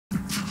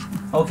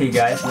Okay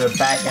guys, we're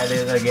back at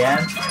it again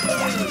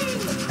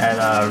at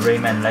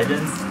Rayman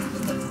Legends.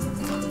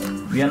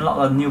 We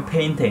unlocked a new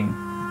painting.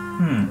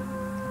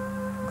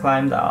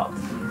 Climbed out.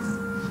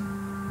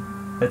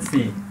 Let's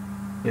see.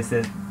 Is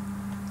it?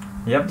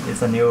 Yep,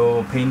 it's a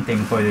new painting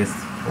for this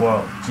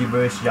world,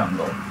 Gibberish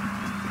Jungle.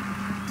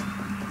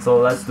 So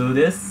let's do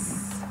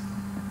this.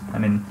 I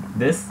mean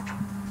this.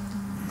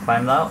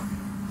 Climb out.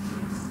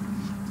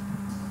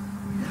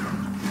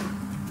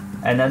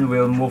 And then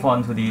we'll move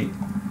on to the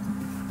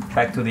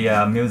back to the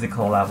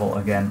musical level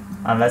again,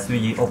 unless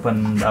we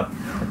open up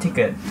a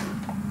ticket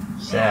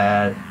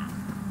that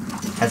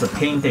has a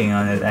painting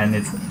on it and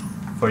it's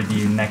for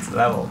the next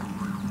level.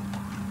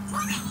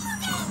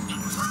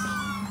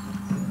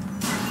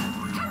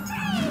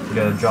 We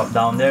gotta drop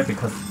down there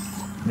because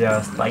there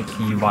are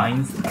spiky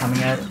vines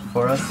coming at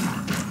for us.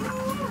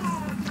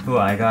 Ooh,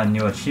 I got a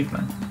new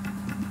achievement.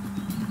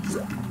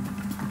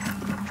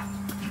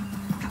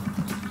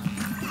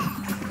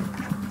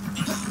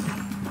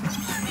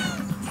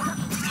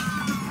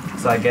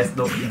 So I guess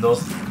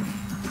those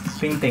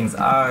paintings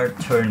are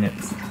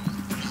turnips.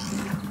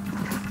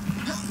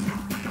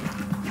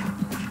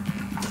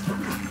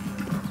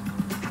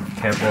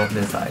 Careful of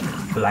this like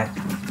black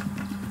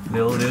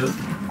little dude.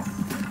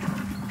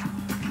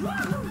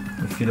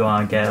 If you don't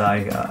want to get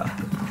like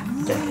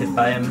get hit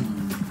by him.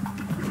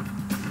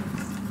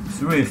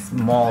 It's really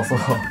small, so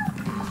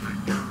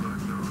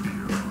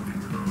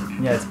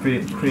yeah, it's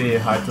pretty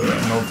hard to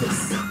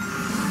notice.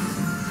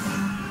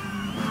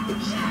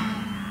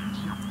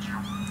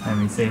 And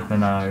we save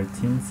another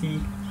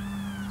teensy.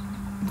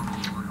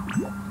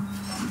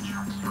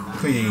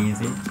 Pretty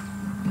easy.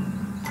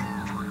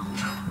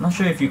 Not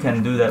sure if you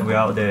can do that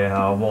without the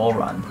wall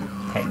run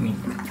technique.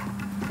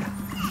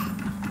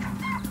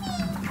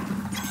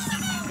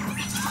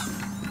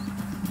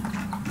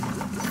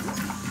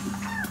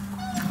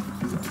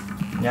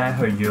 Yeah, I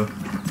heard you.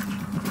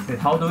 Wait,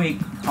 how do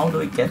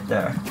we get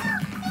there?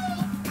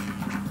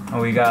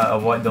 Oh, we gotta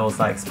avoid those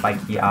like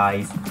spiky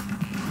eyes.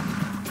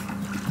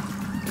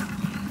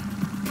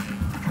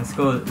 Let's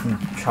go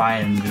try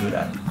and do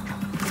that.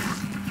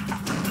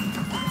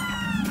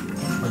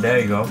 Oh, there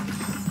you go.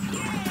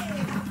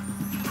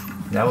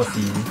 That was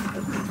easy.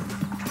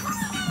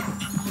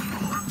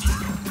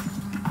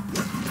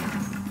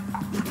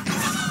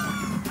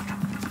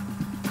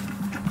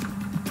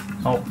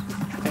 Oh,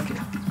 thank you.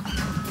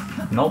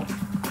 Nope.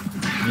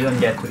 You don't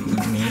get to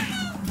eat me.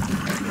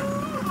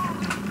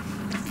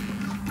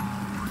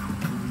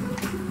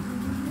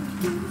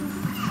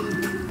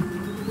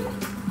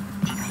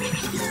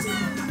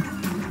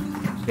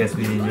 Guess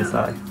we just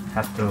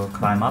have to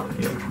climb up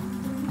here.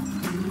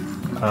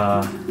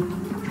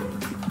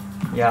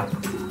 Yeah,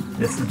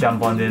 just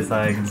jump on this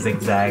like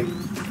zigzag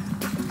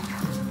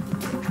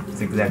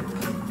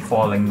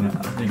falling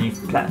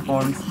leaf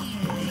platforms,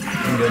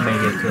 and you'll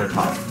make it to the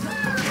top.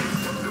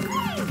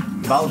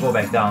 But I'll go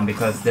back down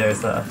because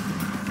there's a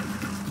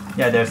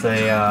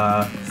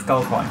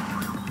skull coin.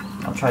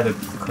 I'll try to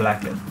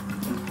collect it.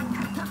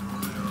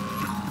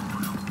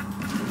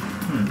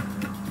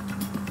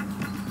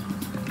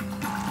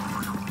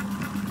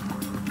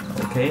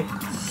 Okay,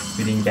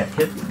 we didn't get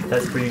hit.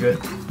 That's pretty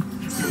good.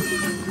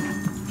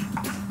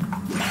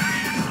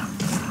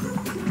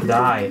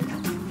 Die.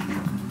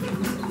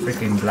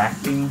 Freaking black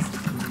things.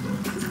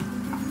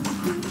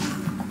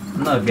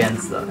 I'm not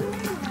against that.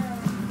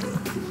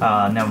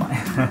 Never mind.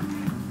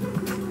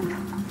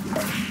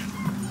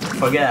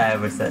 Forget I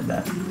ever said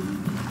that.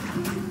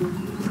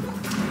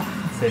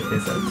 Save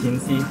this at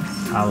teensy.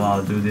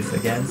 I'll do this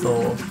again,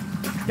 so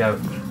yeah,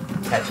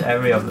 catch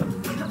every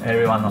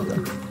one of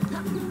them.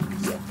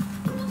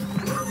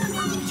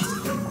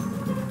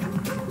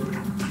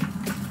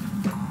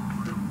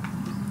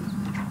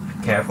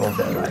 Careful of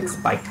that like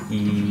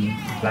spiky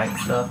black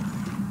stuff.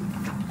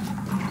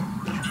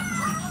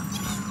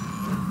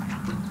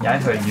 Yeah, I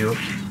heard you.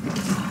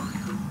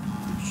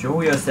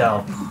 Show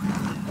yourself.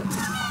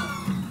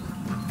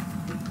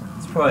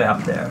 It's probably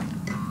up there.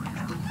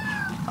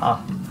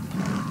 Ah.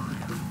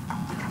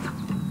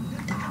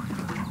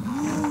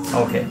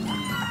 Okay.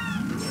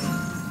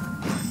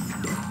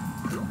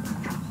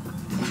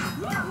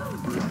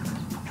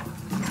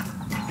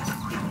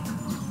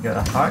 Got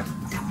a heart.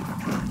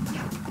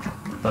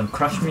 Don't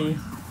crush me.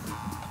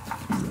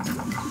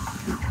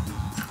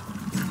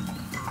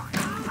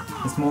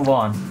 Let's move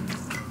on.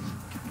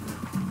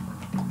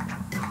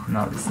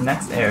 Now this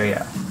next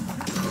area.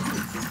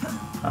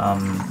 Yeah,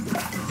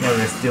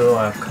 we're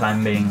still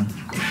climbing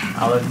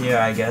out of here,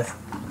 I guess.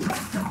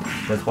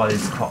 That's what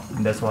it's called.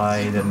 That's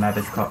why the map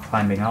is called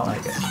climbing out, I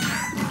guess.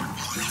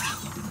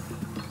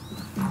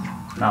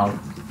 Now,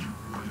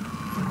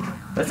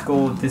 let's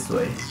go this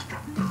way,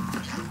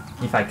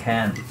 if I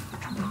can.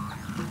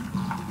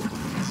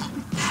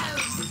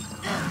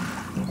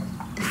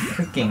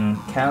 Freaking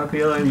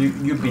caterpillar,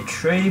 you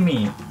betray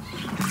me.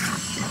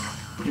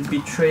 You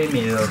betray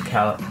me, little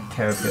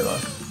caterpillar.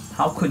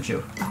 How could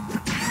you?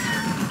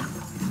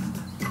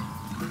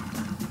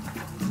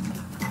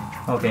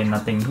 Okay,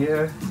 nothing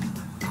here.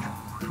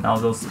 Now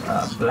those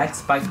black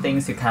spike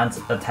things, you can't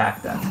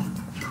attack them.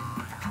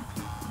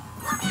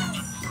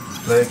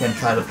 But you can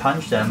try to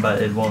punch them,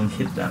 but it won't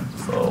hit them,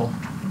 so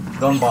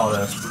don't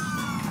bother.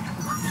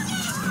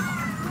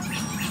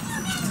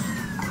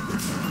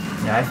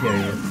 Yeah, I hear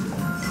you.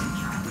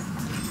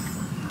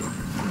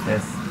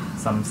 There's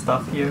some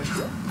stuff here.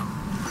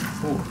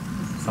 Ooh,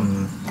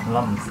 some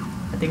lumps.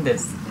 I think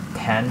there's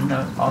 10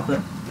 of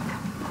them.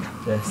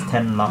 There's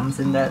 10 lumps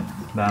in that,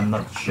 but I'm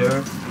not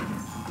sure.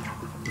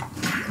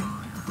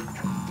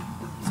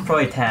 It's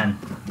probably 10.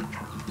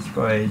 It's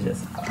probably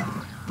just...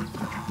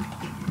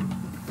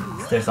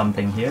 is there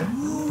something here?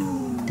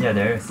 Yeah,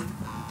 there is.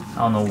 I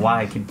don't know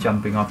why I keep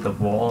jumping off the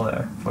wall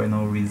there for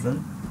no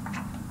reason.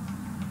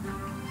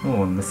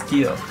 Oh, a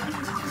mosquito.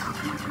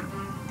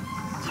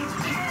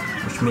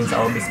 Which means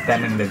I'll be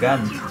spamming the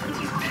gun.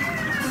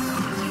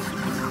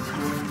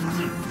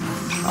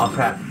 Oh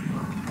crap.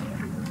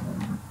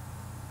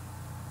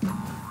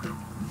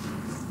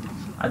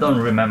 I don't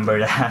remember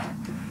that.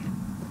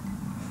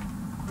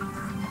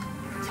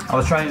 I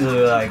was trying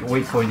to like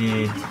wait for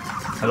the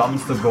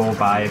lumps to go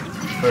by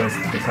first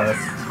because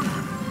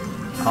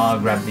I'll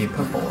grab the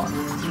purple one.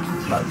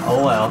 But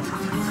oh well.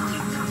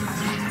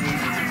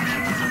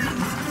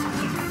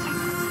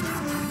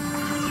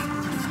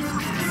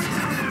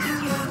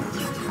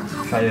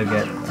 Try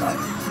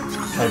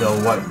to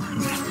avoid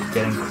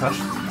getting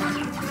crushed.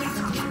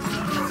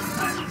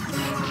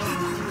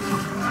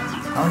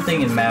 I don't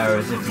think it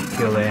matters if you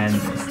kill the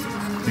enemies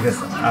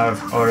because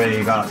I've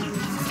already got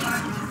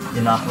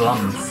enough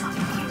lumps.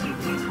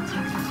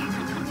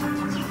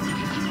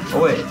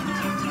 Oh wait,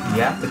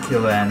 you have to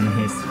kill the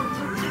enemies.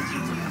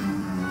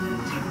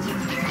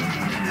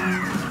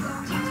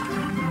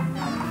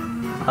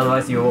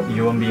 Otherwise you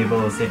won't be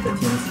able to save the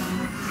teams.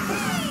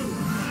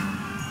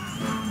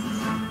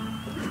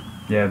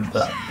 They're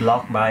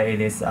blocked by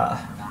this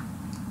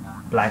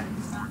black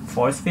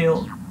force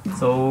field,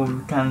 so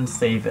you can't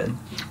save it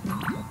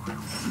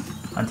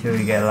until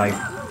you get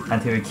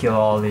until you kill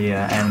all the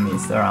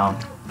enemies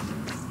around.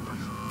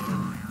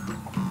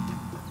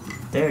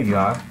 There you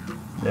are,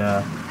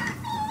 the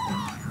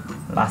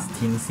last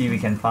TNC we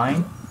can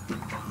find.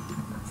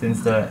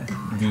 Since the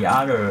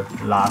other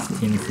last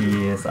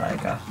TNC is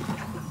like at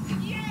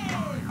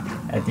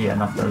the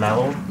end of the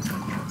level.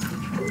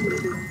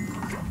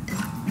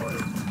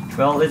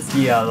 Well, it's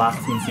the last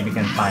TNC we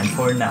can find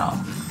for now.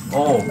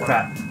 Oh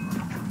crap!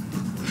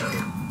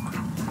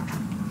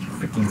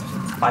 Freaking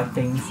spike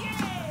things.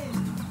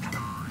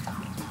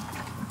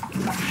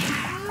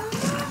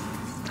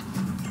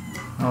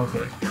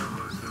 Okay.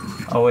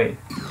 Oh wait.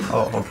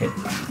 Oh okay. I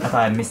thought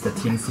I missed the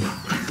TNC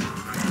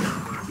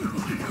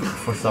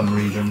for some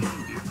reason.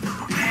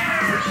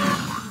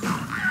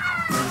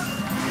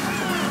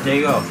 There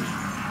you go.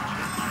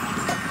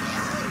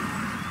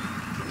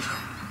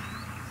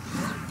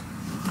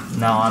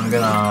 Now I'm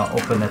gonna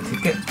open a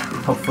ticket.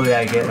 Hopefully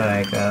I get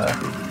like a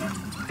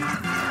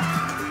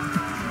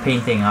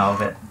painting out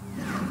of it.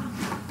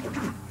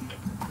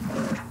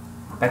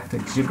 Back to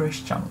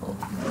Gibberish Jungle.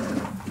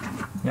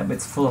 Yep,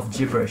 it's full of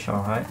gibberish,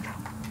 alright.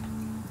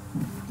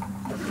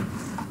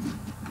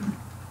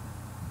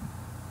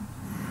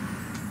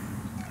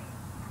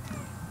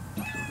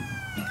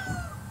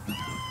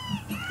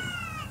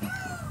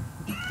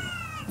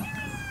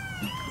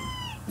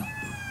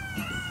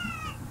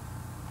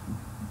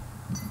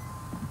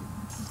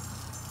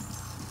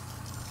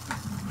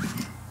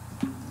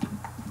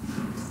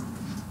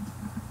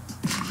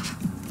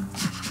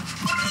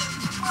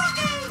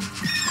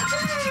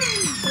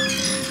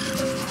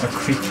 A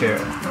creature,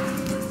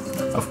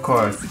 of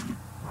course.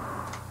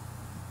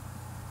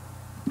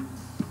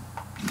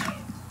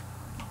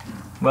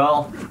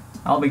 Well,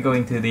 I'll be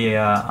going to the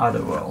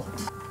other world.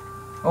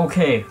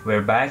 Okay,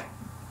 we're back.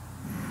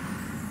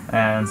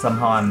 And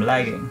somehow I'm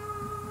lagging.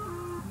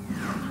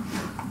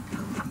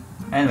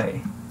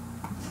 Anyway,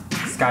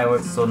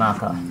 Skyward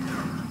Sonata.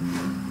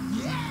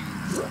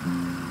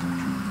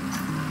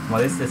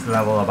 What is this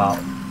level about?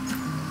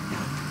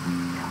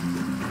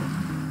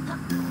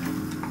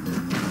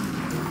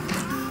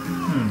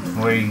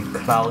 Very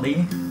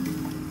cloudy.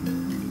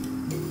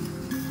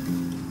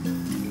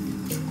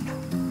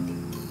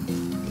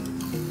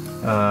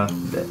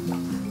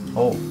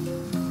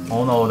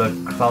 Oh no, the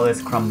cloud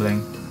is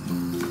crumbling.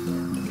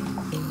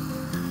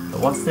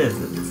 What's this?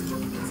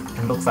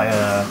 It looks like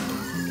a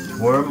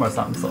worm or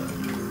some sort.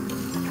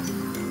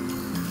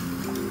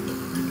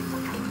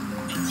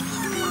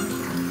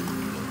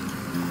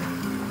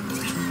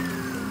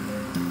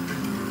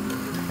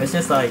 Let's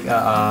just like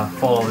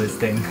follow this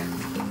thing.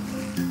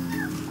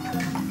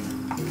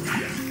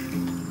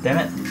 Damn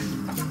it! I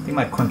think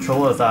my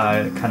controllers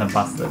are kind of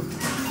busted.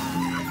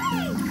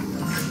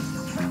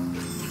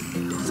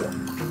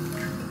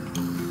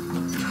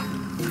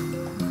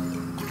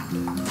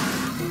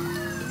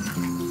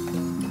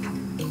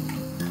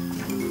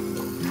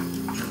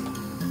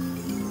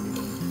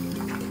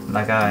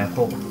 Like I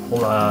hold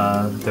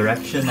a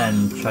direction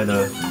and try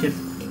to hit,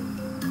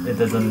 it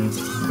doesn't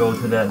go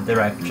to that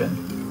direction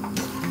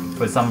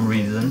for some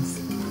reasons.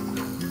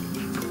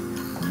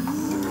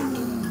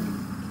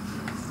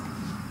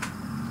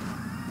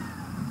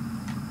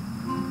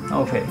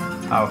 Okay,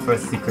 our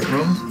first secret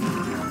room.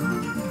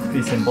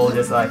 Pretty simple,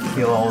 just like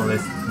kill all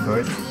these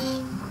birds.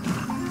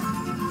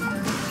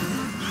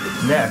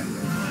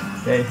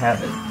 There you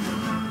have it.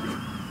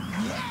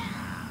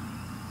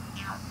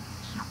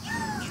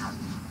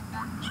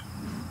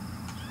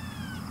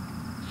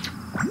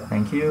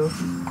 Thank you.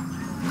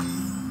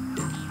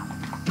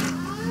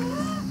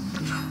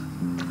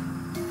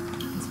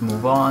 Let's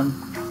move on.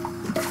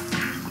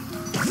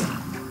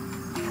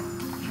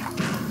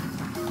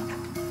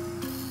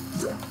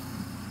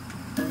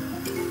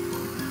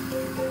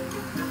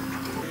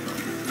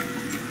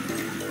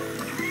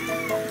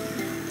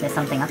 There's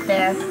something up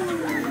there.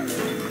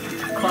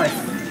 Of course.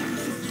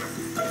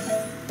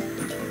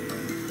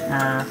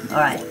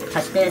 Alright,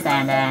 touch this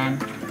and then...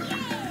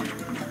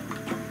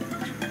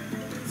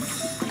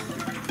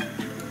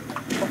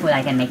 hopefully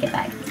I can make it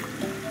back.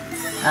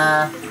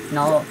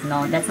 No,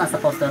 that's not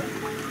supposed to...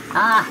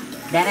 Ah!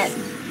 Damn it!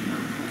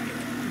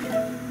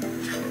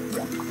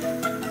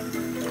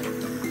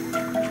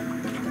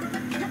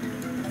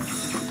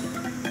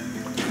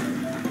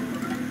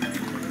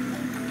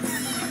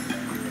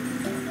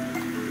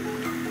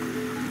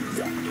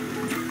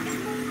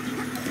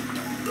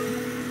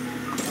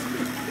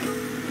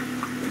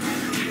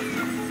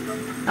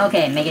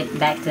 Okay, made it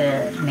back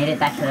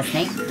to the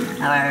snake,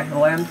 our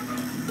worm.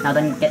 Now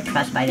don't get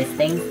crushed by this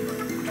thing.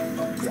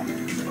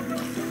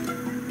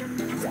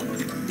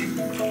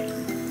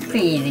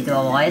 Pretty easy to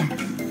avoid.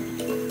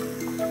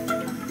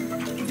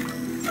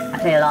 I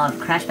play a lot of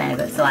Crash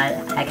Bandicoot, so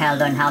I kind of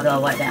learned how to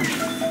avoid them.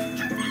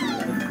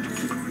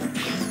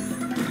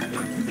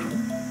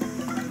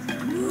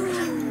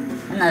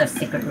 Another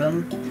secret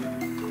room.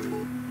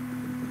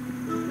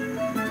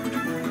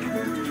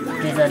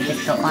 This is a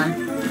difficult one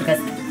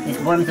because these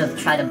worms will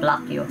try to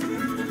block you.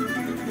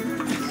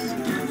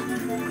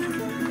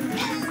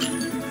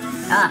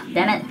 Ah,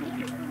 damn it!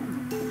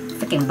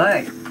 Freaking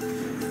bird!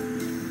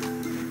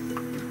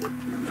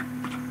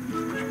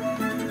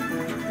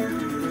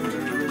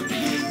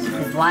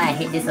 This is why I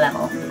hate this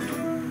level.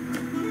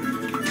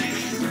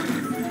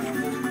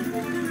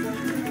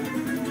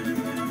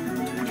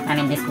 I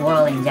mean, this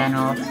world in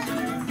general.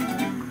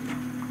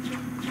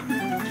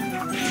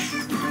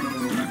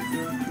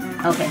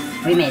 Okay,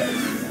 we made it.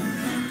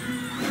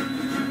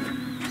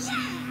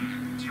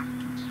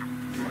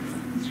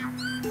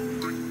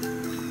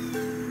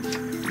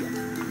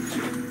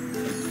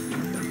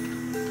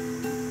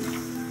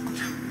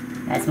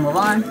 Let's move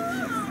on.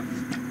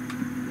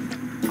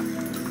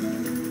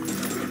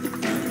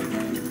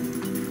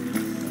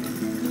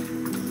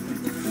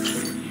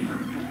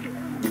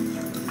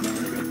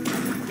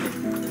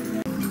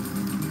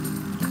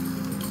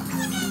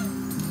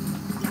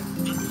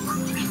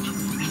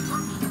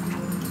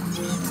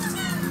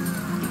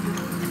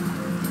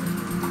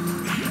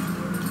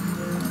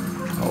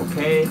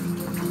 Okay.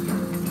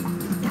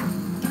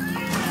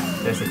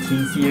 There's a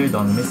tease here,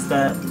 don't miss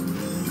that.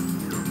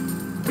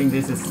 I think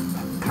this is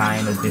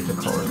kind of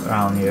difficult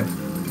around here.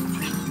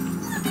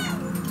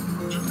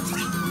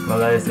 Well,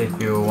 that is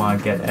if you want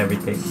to get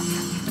everything.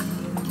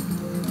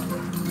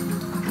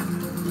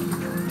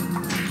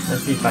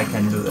 Let's see if I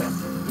can do that.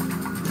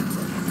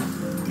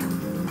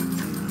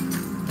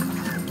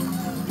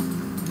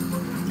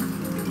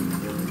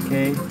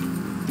 Okay,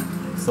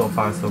 so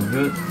far so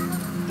good.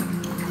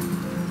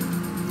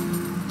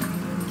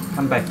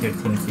 Come back here,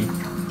 Tinsy.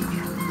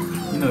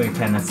 You know you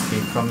can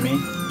escape from me.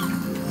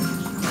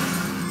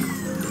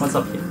 What's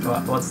up here?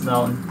 What's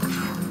down?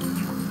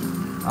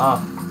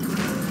 Ah,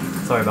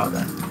 sorry about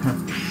that.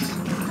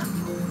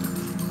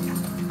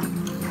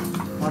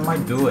 What am I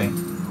doing?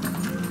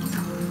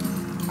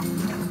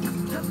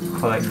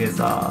 Collect these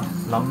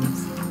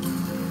lumps.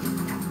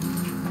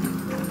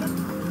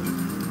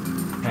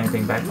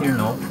 Anything back here?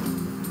 No.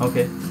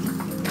 Okay.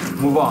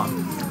 Move on.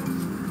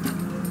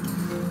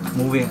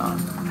 Moving on.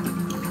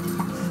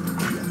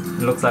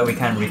 Looks like we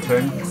can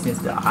return since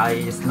the eye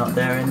is not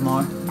there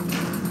anymore.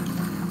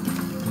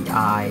 The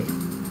eye.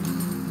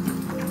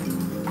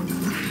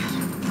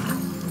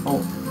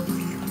 Oh.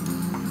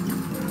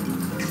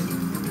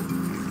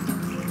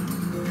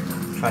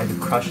 Try to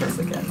crush us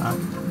again, huh?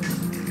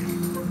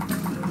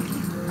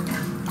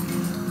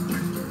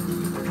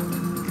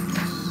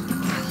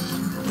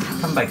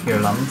 Come back here,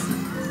 lumps.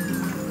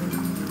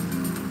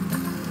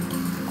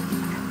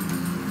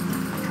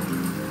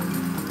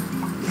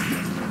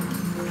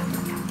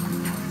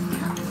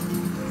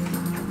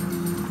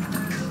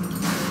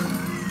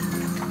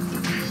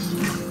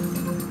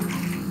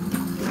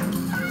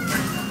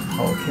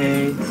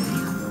 Okay,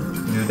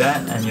 do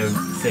that and you'll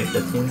save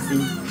the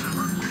Tinsy.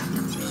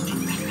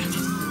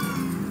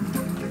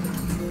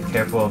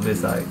 Careful of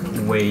this like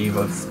wave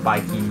of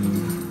spiky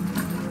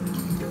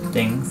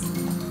things.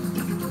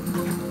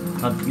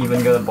 Not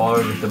even gonna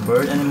bother with the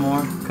bird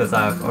anymore because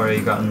I've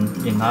already gotten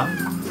enough.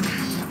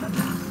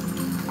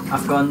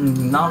 I've gotten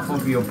enough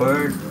of your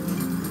bird.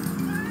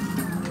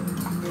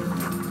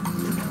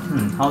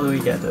 How do we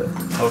get the...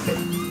 Okay.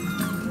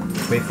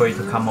 Wait for it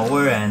to come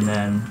over and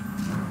then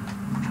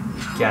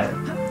get it.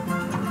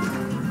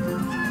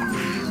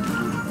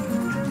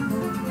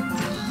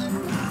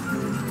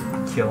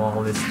 kill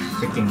all these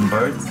freaking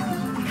birds.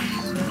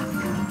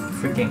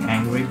 Freaking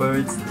angry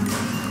birds.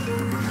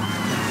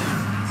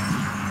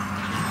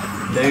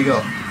 There you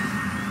go.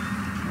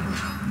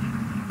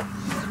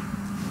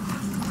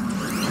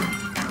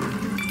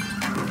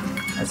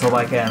 Let's hope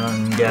I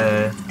can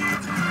get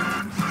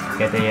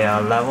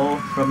a level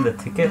from the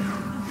ticket.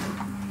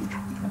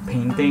 A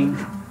painting.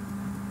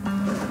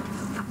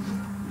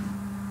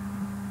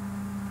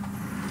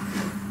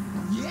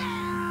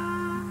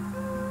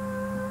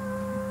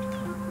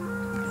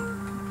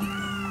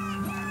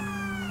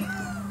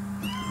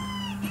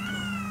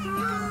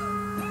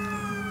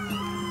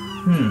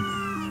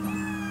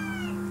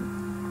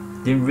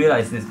 Didn't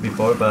realize this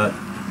before, but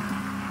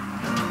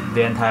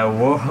the entire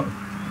world,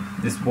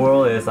 this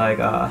world is like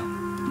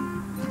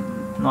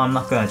no, I'm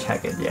not gonna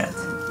check it yet.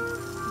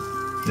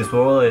 This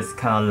world is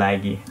kinda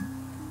laggy.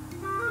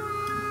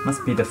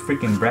 Must be the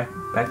freaking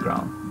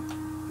background.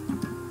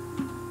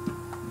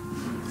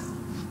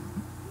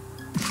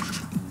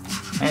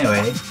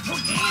 Anyway,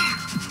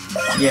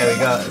 yeah,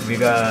 we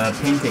got a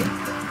painting,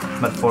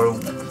 but for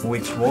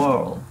which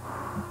world?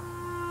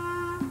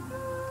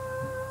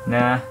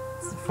 Nah,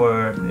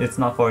 it's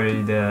not for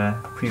the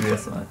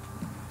previous one.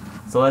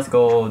 So let's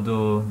go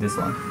do this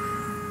one.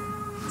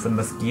 It's a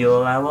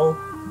mosquito level.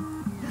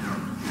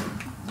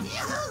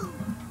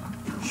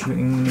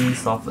 Shooting me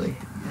softly.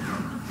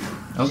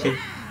 Okay.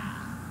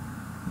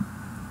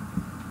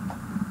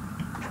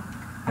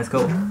 Let's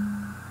go.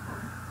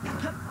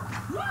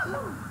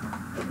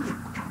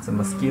 It's a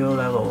mosquito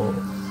level.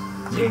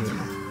 Yay.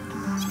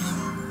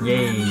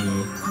 Yay.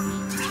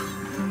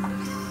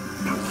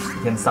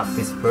 You can suck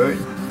this bird.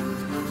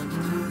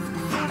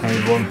 And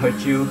it won't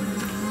hurt you.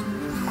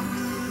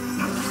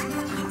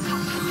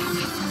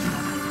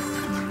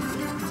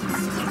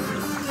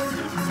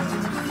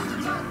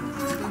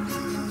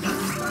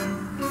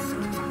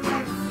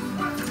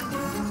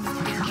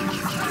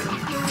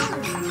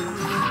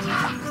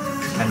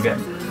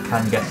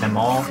 Can't get them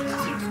all,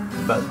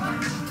 but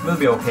we'll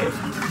be okay.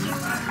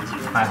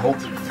 I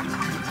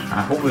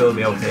hope we'll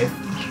be okay.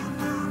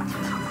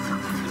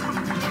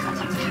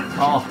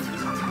 Oh,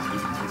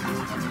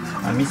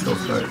 I miss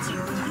those birds.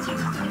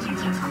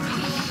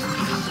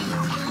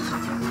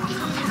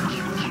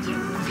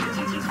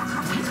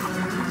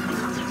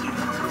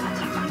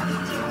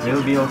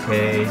 We'll be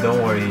okay,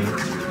 don't worry.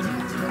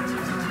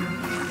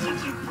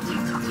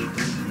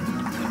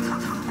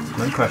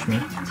 Don't crush me.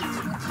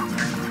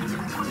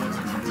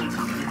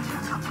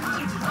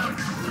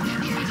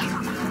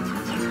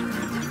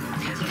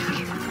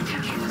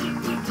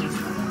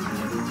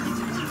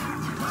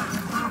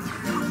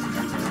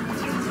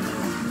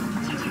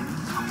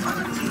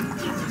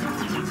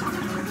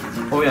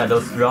 Oh yeah,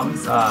 those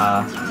drums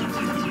are...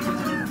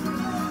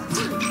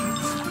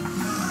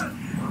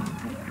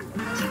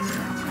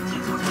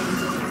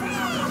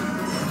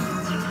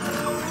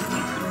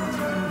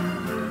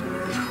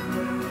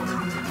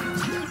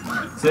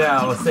 So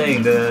yeah, I was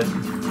saying the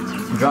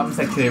drums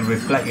actually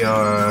reflect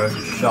your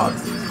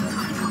shots.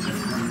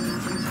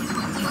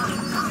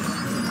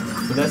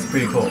 So that's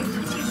pretty cool.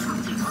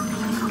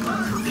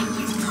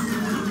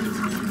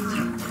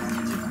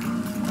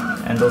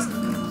 And those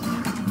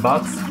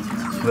bugs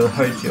will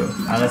hurt you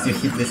unless you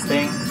hit this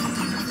thing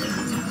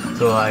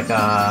to like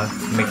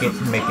make it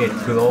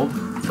glow.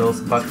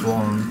 Those bugs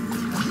won't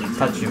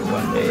touch you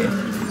when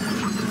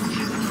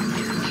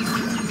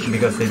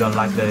because they don't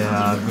like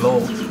the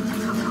glow.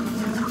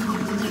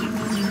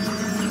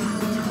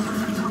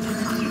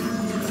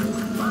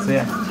 So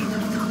yeah,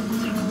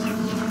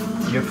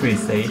 you're pretty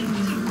safe.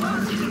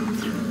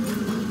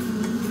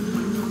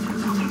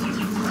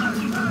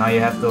 Now you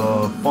have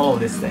to follow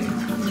this thing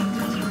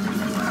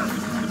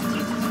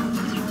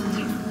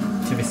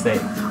to be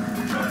safe.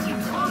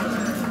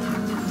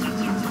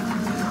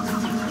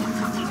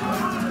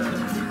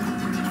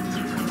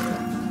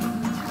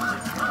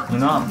 You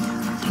know,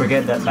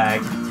 forget that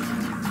bag.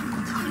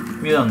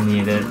 We don't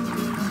need it,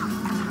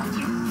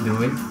 do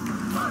we?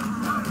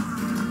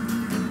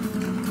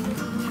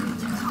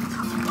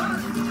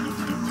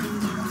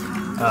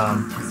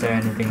 Is there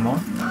anything more?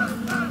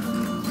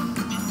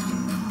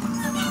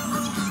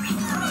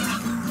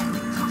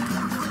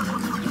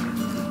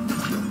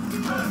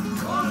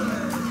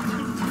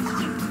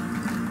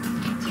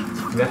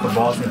 We have a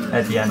boss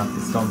at the end of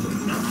this, don't we?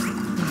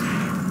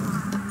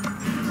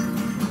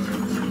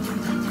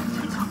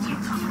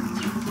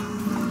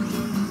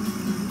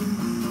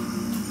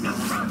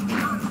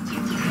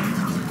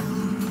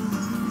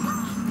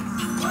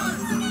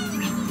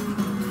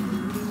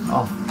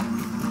 Oh.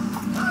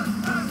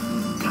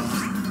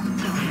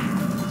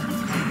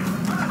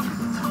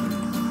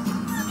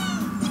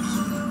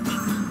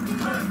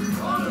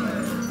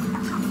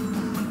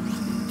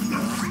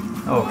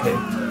 Okay.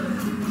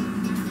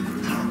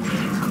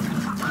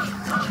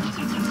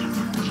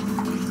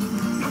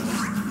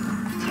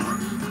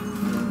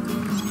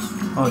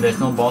 Oh, there's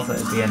no boss at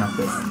the end of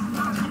this.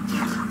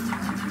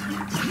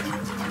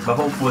 But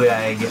hopefully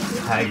I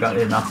got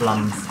enough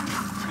lumps.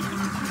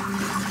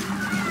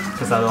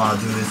 Because I don't want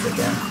to do this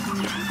again.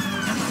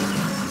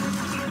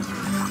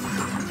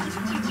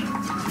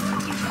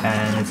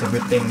 and it's a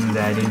good thing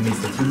that I didn't miss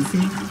the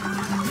Teensy.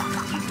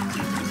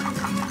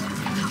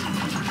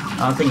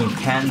 I don't think you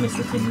can miss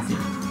the Teensy.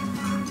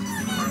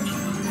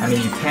 I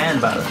mean, you can,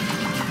 but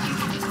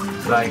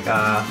like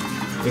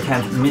you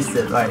can't miss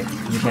it. Like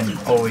you can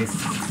always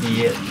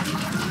see it.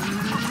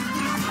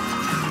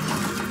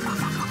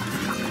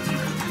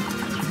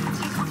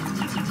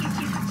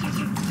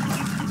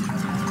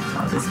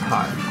 Now this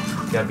card,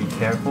 you gotta be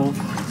careful.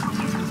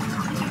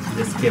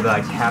 Just keep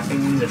like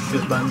tapping the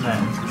shoot button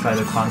and try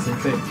to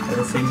concentrate at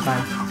the same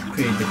time.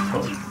 Pretty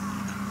difficult.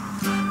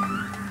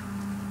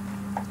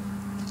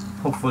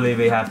 Hopefully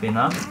we have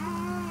enough.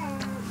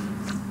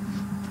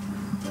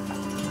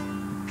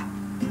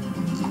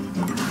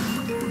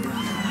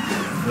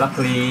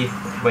 Luckily,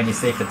 when you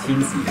save the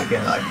Teensy, you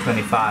get like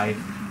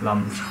 25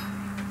 lumps.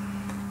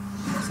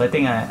 So I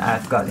think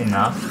I've got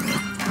enough.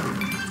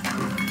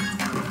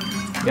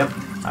 Yep,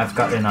 I've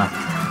got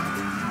enough.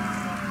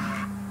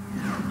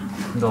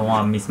 Don't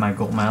want to miss my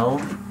gold medal.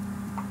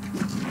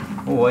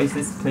 Oh, why is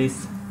this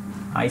place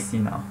icy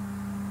now?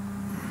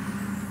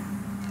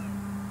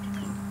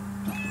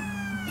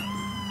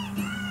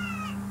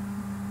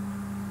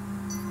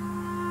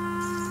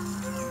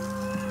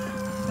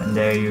 And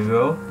there you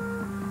go.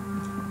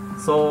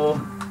 So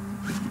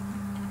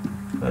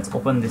let's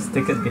open this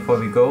ticket before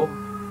we go.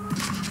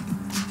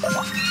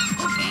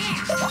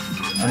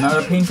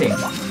 Another painting.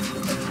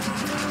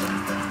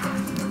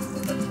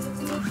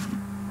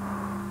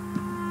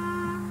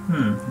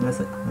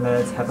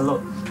 Let's have a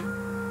look.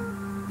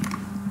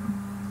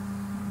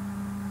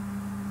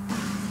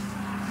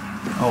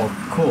 Oh,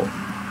 cool.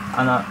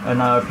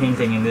 Another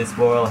painting in this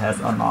world has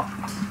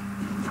unlocked.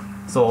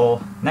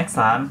 So next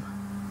time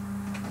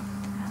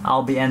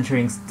I'll be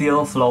entering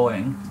Still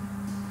Flowing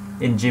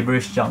in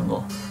Gibberish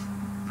Jungle,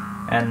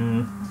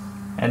 and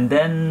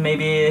then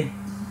maybe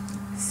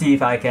see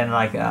if I can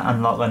like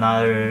unlock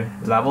another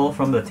level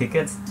from the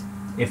tickets.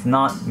 If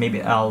not,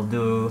 maybe I'll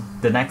do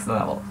the next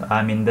level.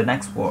 I mean the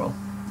next world,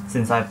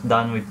 since I've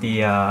done with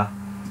the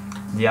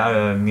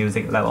other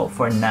music level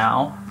for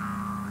now.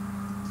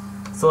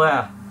 So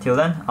yeah, till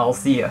then I'll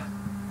see ya.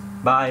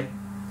 Bye.